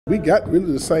We got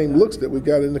really the same looks that we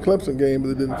got in the Clemson game, but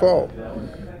it didn't fall.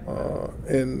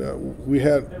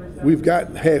 We've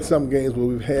had some games where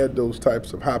we've had those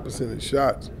types of high percentage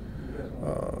shots.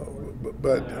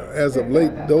 But as of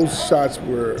late, those shots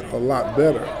were a lot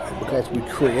better because we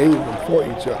created them for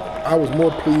each other. I was more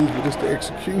pleased with just the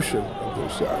execution of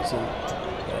those shots, and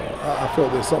I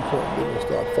felt at some point they would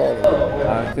start falling.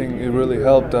 I think it really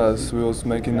helped us. We was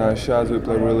making nice shots. We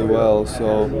played really well,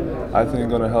 so I think it's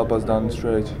going to help us down the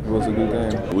stretch. It was a good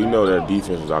game. We know that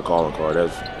defense is our calling card.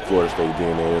 That's Florida State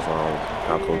DNA. It's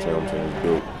how Coach Hamilton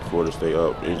built Florida State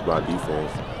up. It's by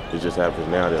defense. It just happens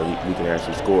now that we can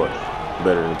actually score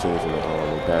better than teams in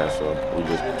the past. So we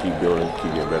just keep building,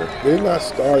 keep getting better. They're not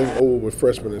starting over with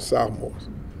freshmen and sophomores.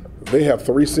 They have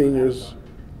 3 seniors,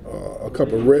 a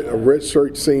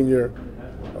redshirt senior.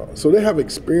 So they have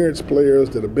experienced players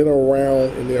that have been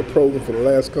around in their program for the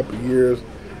last couple of years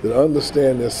that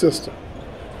understand their system.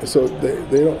 And so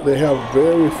they have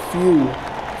very few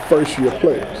first-year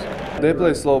players. They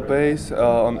play slow pace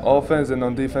on offense, and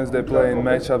on defense they play in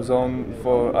matchup zone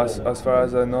for us, as far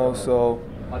as I know. So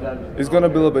it's going to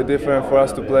be a little bit different for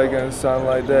us to play against something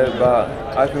like that, but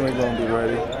I think we're going to be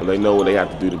ready. They know what they have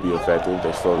to do to be effective.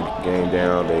 They slow the game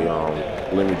down. They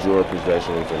limit your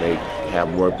possessions, and they have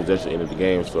more possession at the end of the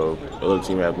game. So the other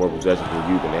team has more possessions than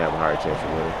you, then they have a higher chance of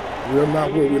winning. We're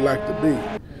not where we like to be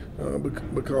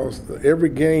because every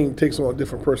game takes on a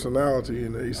different personality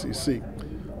in the ACC.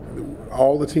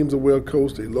 All the teams are well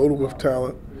coached. They're loaded with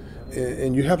talent,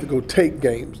 and you have to go take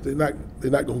games. They're not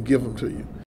going to give them to you.